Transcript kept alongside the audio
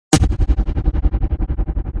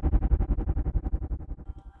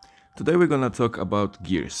Today we're gonna talk about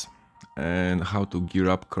gears and how to gear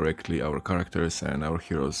up correctly our characters and our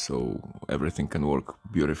heroes so everything can work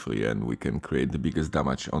beautifully and we can create the biggest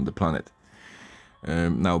damage on the planet.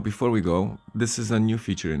 Now, before we go, this is a new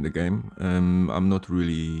feature in the game. I'm not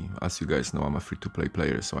really, as you guys know, I'm a free-to-play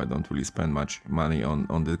player, so I don't really spend much money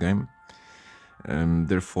on the game.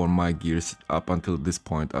 Therefore, my gears up until this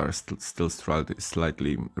point are still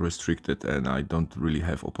slightly restricted, and I don't really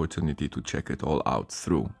have opportunity to check it all out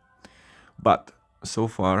through. But so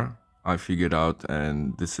far, I figured out,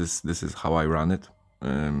 and this is how I run it.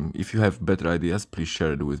 If you have better ideas, please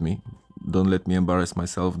share it with me. Don't let me embarrass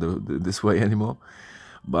myself this way anymore.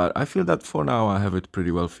 But I feel that for now I have it pretty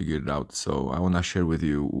well figured out, so I want to share with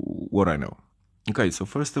you what I know. Okay, so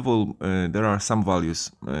first of all, there are some values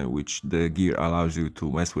which the gear allows you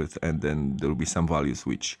to mess with, and then there will be some values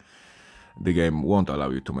which the game won't allow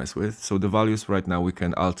you to mess with. So the values right now we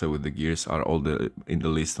can alter with the gears are all in the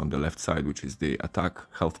list on the left side, which is the attack,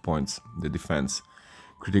 health points, the defense,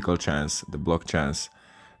 critical chance, the block chance,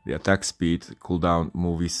 the attack speed, cooldown,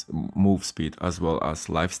 move speed, as well as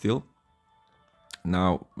lifesteal.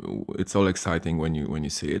 Now, it's all exciting when you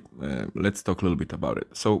see it. Let's talk a little bit about it.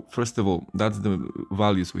 So first of all, that's the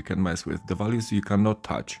values we can mess with. The values you cannot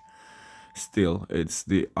touch still, it's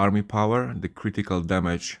the army power, the critical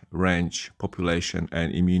damage, range, population,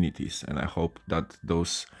 and immunities. And I hope that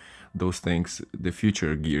those things, the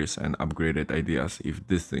future gears and upgraded ideas, if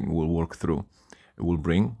this thing will work through, will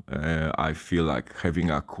bring. I feel like having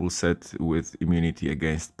a cool set with immunity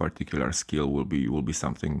against particular skill will be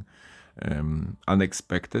something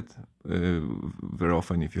unexpected. Very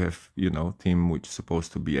often, if you have team which is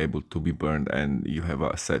supposed to be able to be burned, and you have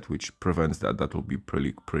a set which prevents that, that will be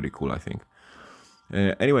pretty cool, I think.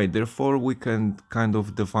 Anyway, therefore we can kind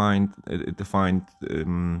of divide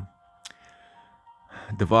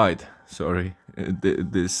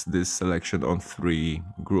this selection on three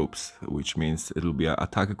groups, which means it'll be an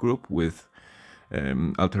attack group with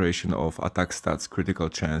alteration of attack stats, critical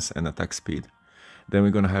chance, and attack speed. Then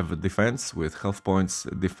we're gonna have a defense with health points,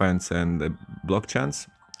 defense, and block chance,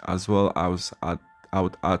 as well as add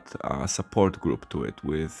a support group to it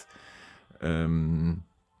with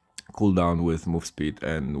cooldown, with move speed,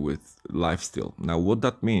 and with lifesteal. Now, what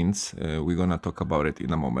that means, we're gonna talk about it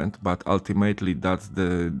in a moment, but ultimately that's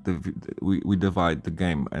we divide the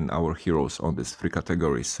game and our heroes on these three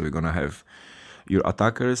categories. So you're gonna have your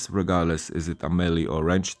attackers, regardless is it a melee or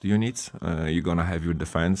ranged units. You're gonna have your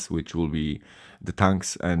defense, which will be the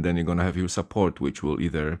tanks, and then you're gonna have your support, which will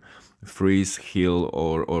either freeze, heal,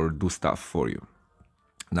 or do stuff for you.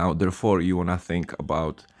 Now, therefore, you wanna think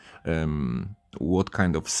about what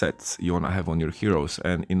kind of sets you want to have on your heroes,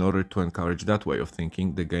 and in order to encourage that way of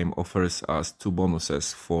thinking, the game offers us 2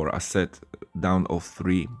 bonuses for a set down of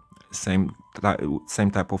 3 same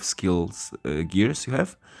type of skills gears you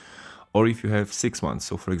have, or if you have 6 ones.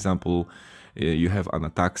 So for example, you have an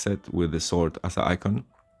attack set with the sword as an icon,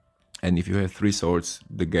 and if you have 3 swords,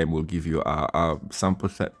 the game will give you some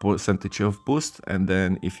percentage of boost, and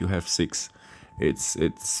then if you have 6, it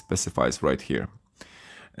specifies right here.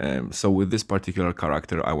 So with this particular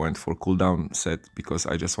character, I went for cooldown set because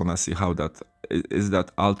I just want to see how that is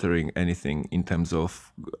altering anything in terms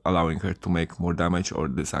of allowing her to make more damage, or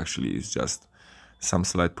this actually is just some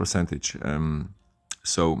slight percentage.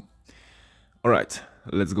 So, all right,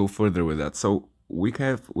 let's go further with that. So we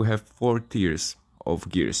have 4 tiers of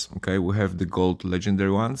gears. Okay, we have the gold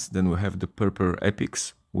legendary ones, then we have the purple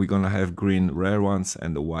epics. We're gonna have green rare ones,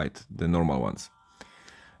 and the white, the normal ones.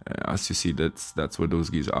 As you see, that's where those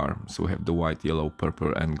gears are. So we have the white, yellow,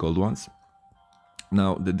 purple, and gold ones.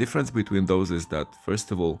 Now, the difference between those is that,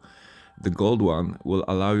 first of all, the gold one will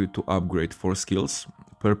allow you to upgrade 4 skills.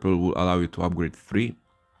 Purple will allow you to upgrade 3.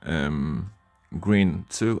 Green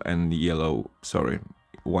 2, and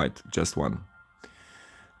white just 1.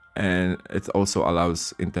 And it also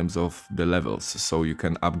allows in terms of the levels. So you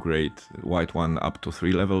can upgrade white one up to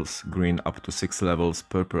 3 levels, green up to 6 levels,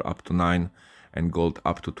 purple up to 9, and gold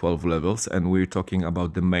up to 12 levels. And we're talking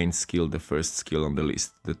about the main skill, the first skill on the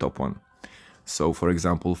list, the top one. So for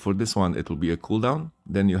example, for this one, it will be a cooldown.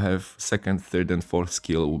 Then you have second, third, and fourth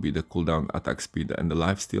skill will be the cooldown, attack speed, and the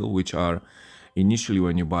lifesteal, which are initially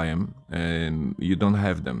when you buy them, and you don't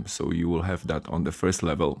have them. So you will have that on the first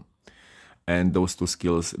level. And those 2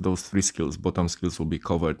 skills, those 3 skills, bottom skills, will be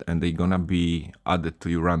covered, and they're gonna be added to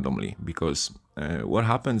you randomly. Because what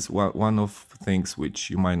happens, one of things which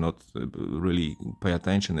you might not really pay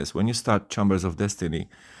attention is when you start Chambers of Destiny,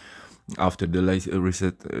 after the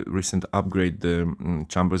recent upgrade, the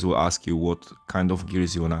Chambers will ask you what kind of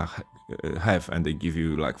gears you wanna have, and they give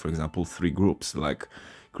you, like, for example, 3 groups, like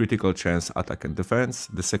critical chance, attack and defense.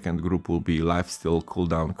 The second group will be lifesteal,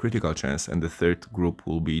 cooldown, critical chance, and the third group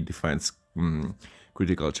will be defense,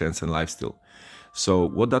 critical chance, and lifesteal. So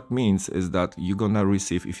what that means is that you're gonna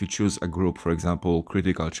receive, if you choose a group, for example,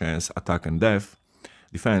 critical chance, attack and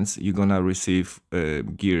defense, you're gonna receive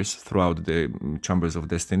gears throughout the Chambers of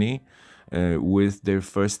Destiny with their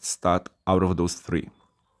first stat out of those three.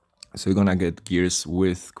 So you're gonna get gears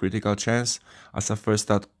with critical chance as a first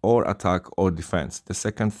stat, or attack or defense. The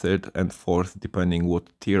second, third, and fourth, depending what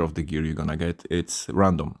tier of the gear you're gonna get, it's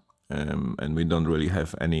random. And we don't really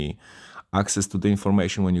have any access to the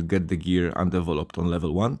information when you get the gear undeveloped on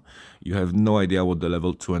level 1. You have no idea what the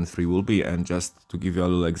level 2 and 3 will be. And just to give you a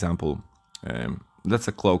little example, that's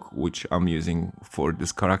a cloak which I'm using for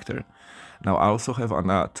this character. Now I also have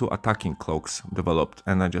 2 attacking cloaks developed,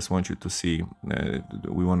 and I just want you to see,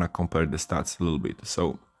 we want to compare the stats a little bit.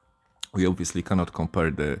 So we obviously cannot compare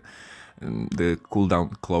the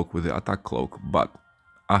cooldown cloak with the attack cloak, but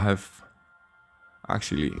I have,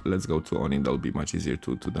 actually, let's go to Oni, that'll be much easier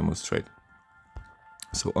to demonstrate.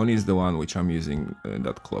 So Oni is the one which I'm using,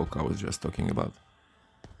 that cloak I was just talking about.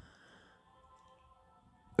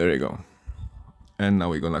 There you go. And now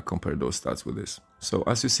we're gonna compare those stats with this. So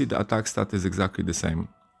as you see, the attack stat is exactly the same.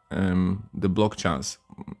 The block chance,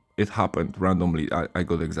 it happened randomly. I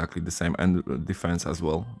got exactly the same, and defense as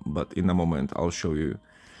well. But in a moment, I'll show you.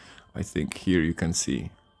 I think here you can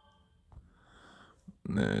see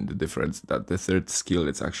the difference, that the third skill,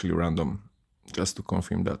 it's actually random, just to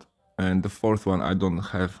confirm that. And the fourth one, I don't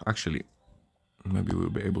have, actually, maybe we'll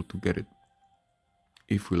be able to get it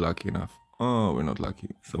if we're lucky enough. Oh, we're not lucky,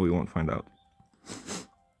 so we won't find out.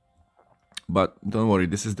 But don't worry,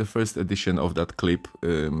 this is the first edition of that clip.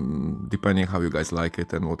 Depending how you guys like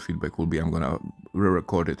it and what feedback will be, I'm gonna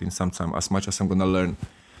re-record it in some time. As much as I'm gonna learn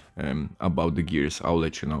about the gears, I'll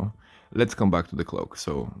let you know. Let's come back to the cloak.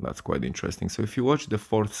 So that's quite interesting. So if you watch the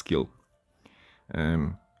fourth skill,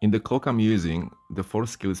 in the cloak I'm using, the fourth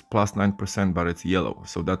skill is plus 9%, but it's yellow.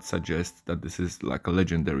 So that suggests that this is like a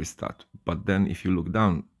legendary stat. But then if you look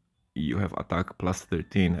down, you have attack plus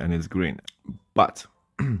 13 and it's green. But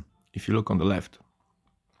if you look on the left,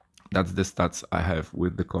 that's the stats I have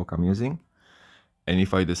with the cloak I'm using. And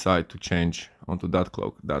if I decide to change onto that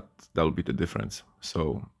cloak, that'll be the difference.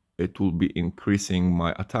 So it will be increasing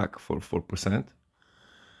my attack for 4%,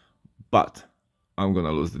 but I'm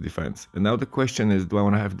gonna lose the defense. And now the question is, do I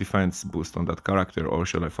want to have defense boost on that character, or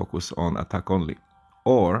should I focus on attack only?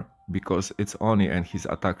 Or, because it's Oni and his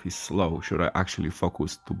attack is slow, should I actually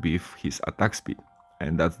focus to beef his attack speed?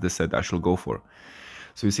 And that's the set I should go for.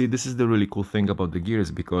 So you see, this is the really cool thing about the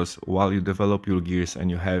gears, because while you develop your gears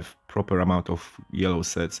and you have proper amount of yellow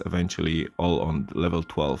sets, eventually all on level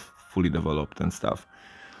 12, fully developed and stuff,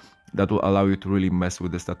 that will allow you to really mess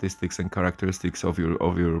with the statistics and characteristics of your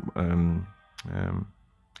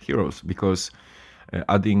heroes, because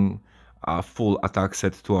adding a full attack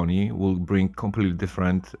set to Oni will bring completely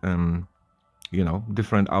different,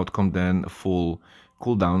 different outcome than full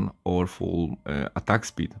cooldown or full attack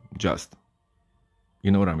speed, just. You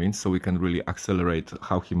know what I mean? So we can really accelerate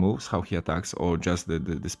how he moves, how he attacks, or just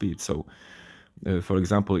the speed. So, for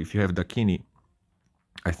example, if you have Dakini,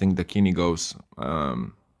 I think Dakini goes...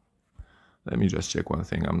 let me just check one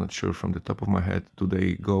thing. I'm not sure from the top of my head. Do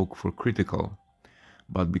they go for critical?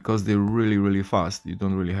 But because they're really, really fast, you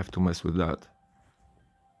don't really have to mess with that.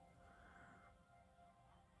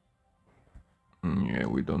 Yeah,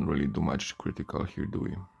 we don't really do much critical here, do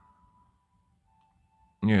we?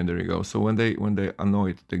 Yeah, there you go. So when they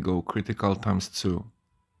annoyed, they go critical times 2.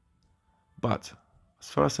 But as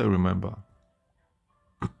far as I remember,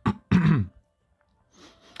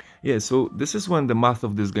 yeah, so this is when the math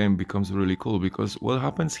of this game becomes really cool, because what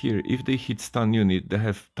happens here, if they hit stun unit, they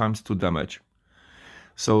have times 2 damage.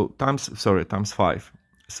 So times 5.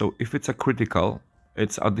 So if it's a critical,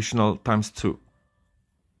 it's additional times 2.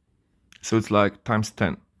 So it's like times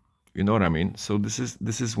 10. You know what I mean? So this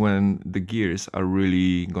is when the gears are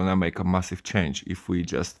really gonna make a massive change if we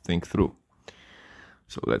just think through.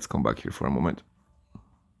 So let's come back here for a moment.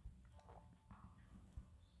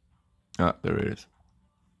 Ah, there it is.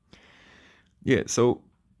 Yeah, so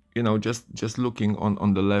just looking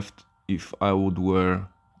on the left, if I would wear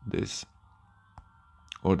this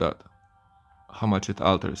or that, how much it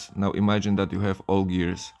alters. Now imagine that you have all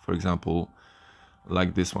gears, for example,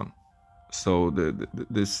 like this one. So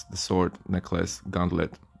the sword, necklace,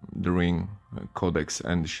 gauntlet, the ring, codex,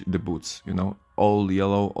 and the boots, all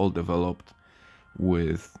yellow, all developed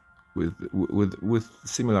with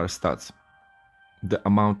similar stats. The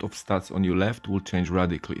amount of stats on your left will change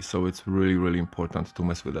radically, so it's really, really important to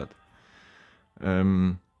mess with that.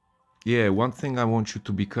 Yeah, one thing I want you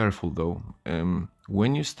to be careful though.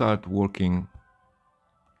 When you start working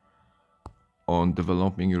on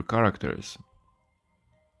developing your characters,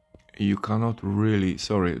 you cannot really,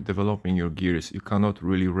 sorry, developing your gears, you cannot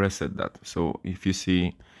really reset that. So if you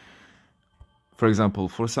see, for example,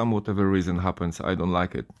 for some whatever reason happens, I don't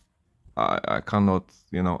like it, I cannot,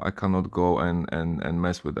 you know, I cannot go and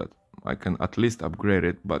mess with that. I can at least upgrade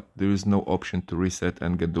it, but there is no option to reset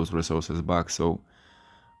and get those resources back. So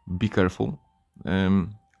be careful.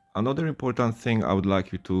 Another important thing I would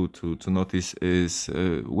like you to notice is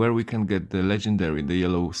where we can get the legendary, the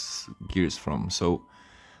yellow gears from. So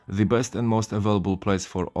the best and most available place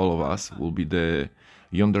for all of us will be the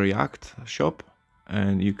ᶠ2ᴾ shop,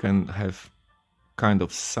 and you can have kind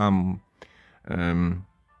of some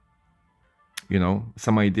you know,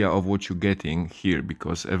 some idea of what you're getting here,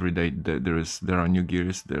 because every day there are new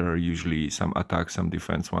gears. There are usually some attack, some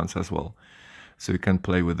defense ones as well, so you can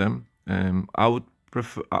play with them. I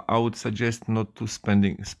would suggest not to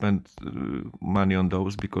spend money on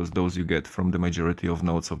those, because those you get from the majority of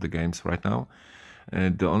nodes of the games right now.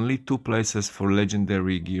 The only two places for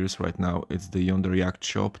legendary gears right now, it's the ᶠ2ᴾ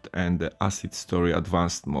shop and the Acid Story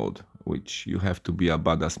Advanced mode, which you have to be a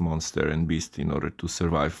badass monster and beast in order to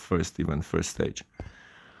survive first stage.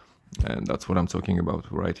 And that's what I'm talking about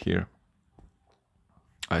right here.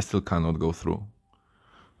 I still cannot go through.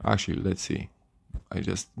 Actually, let's see. I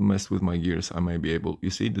just messed with my gears. I may be able. You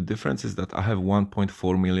see, the difference is that I have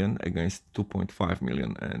 1.4 million against 2.5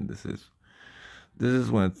 million, and this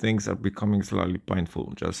is when things are becoming slightly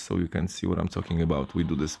painful. Just so you can see what I'm talking about, we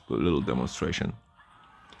do this little demonstration.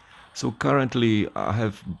 So currently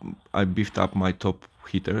I beefed up my top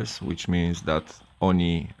hitters, which means that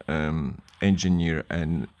Oni, Engineer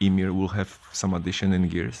and Emir will have some addition in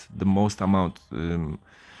gears. The most amount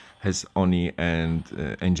has Oni and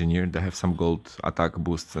Engineer. They have some gold attack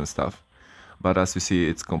boosts and stuff. But as you see,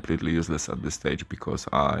 it's completely useless at this stage, because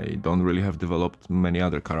I don't really have developed many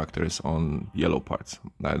other characters on yellow parts.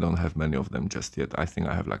 I don't have many of them just yet. I think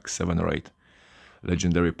I have like 7 or 8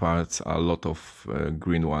 legendary parts, a lot of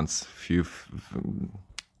green ones, few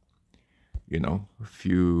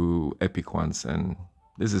epic ones, and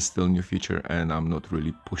this is still new feature, and I'm not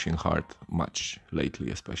really pushing hard much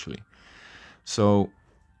lately, especially. So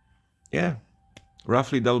yeah,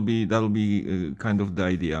 roughly that'll be kind of the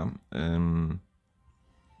idea. I'm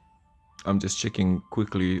just checking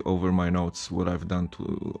quickly over my notes what I've done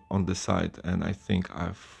on the side, and I think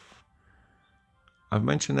I've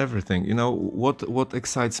mentioned everything. You know what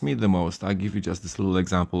excites me the most? I'll give you just this little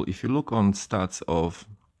example. If you look on stats of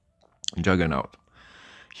Juggernaut,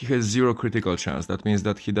 he has 0 critical chance. That means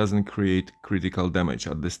that he doesn't create critical damage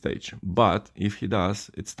at this stage. But if he does,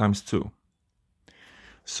 it's ×2.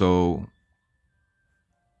 So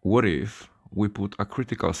what if we put a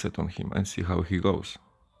critical set on him and see how he goes?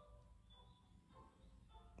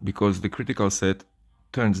 Because the critical set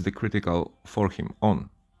turns the critical for him on,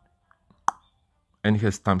 and he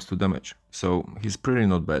has ×2 damage, so he's pretty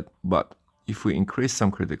not bad. But if we increase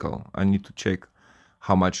some critical, I need to check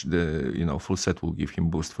how much the full set will give him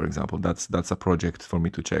boost, for example. That's a project for me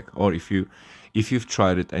to check. Or if you've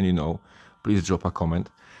tried it and you know, please drop a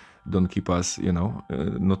comment. Don't keep us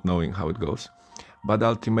not knowing how it goes. But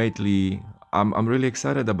ultimately I'm really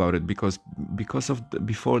excited about it, because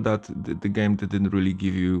before that the game didn't really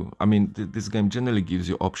give you, I mean, this game generally gives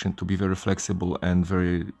you option to be very flexible and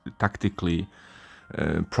very tactically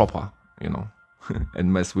proper,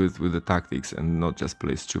 and mess with the tactics and not just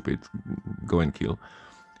play stupid go and kill.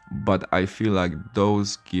 But I feel like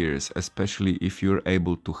those gears, especially if you're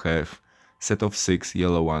able to have set of 6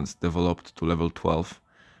 yellow ones developed to level 12,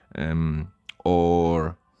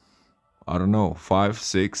 or I don't know, 5,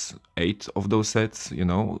 6, 8 of those sets,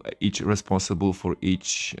 each responsible for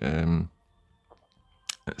each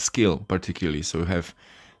skill particularly. So you have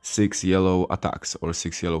 6 yellow attacks or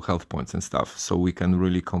 6 yellow health points and stuff, so we can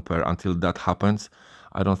really compare. Until that happens,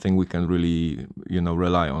 I don't think we can really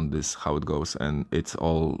rely on this, how it goes, and it's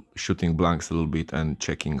all shooting blanks a little bit and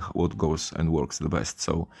checking what goes and works the best.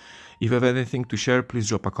 So if you have anything to share, please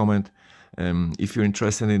drop a comment. If you're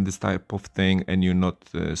interested in this type of thing and you're not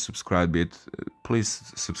subscribed yet, please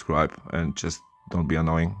subscribe and just don't be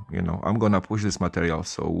annoying. I'm gonna push this material,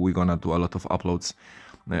 so we're gonna do a lot of uploads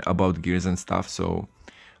about gears and stuff. So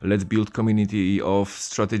let's build community of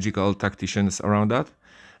strategical tacticians around that.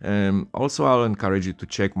 Also, I'll encourage you to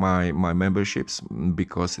check my memberships,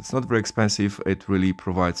 because it's not very expensive. It really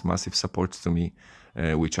provides massive support to me,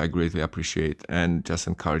 which I greatly appreciate, and just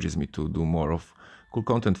encourages me to do more of cool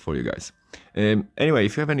content for you guys. Anyway,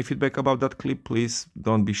 if you have any feedback about that clip, please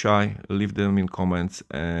don't be shy, leave them in comments.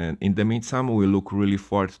 And in the meantime, we look really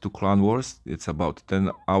forward to Clan Wars. It's about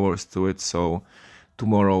 10 hours to it, so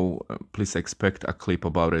tomorrow please expect a clip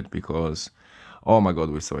about it, because oh my god,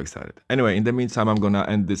 we're so excited. Anyway, in the meantime, I'm gonna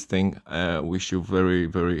end this thing. Wish you very,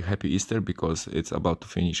 very happy Easter, because it's about to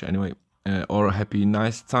finish anyway. Or a happy,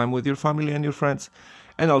 nice time with your family and your friends.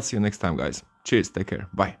 And I'll see you next time, guys. Cheers, take care,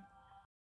 bye.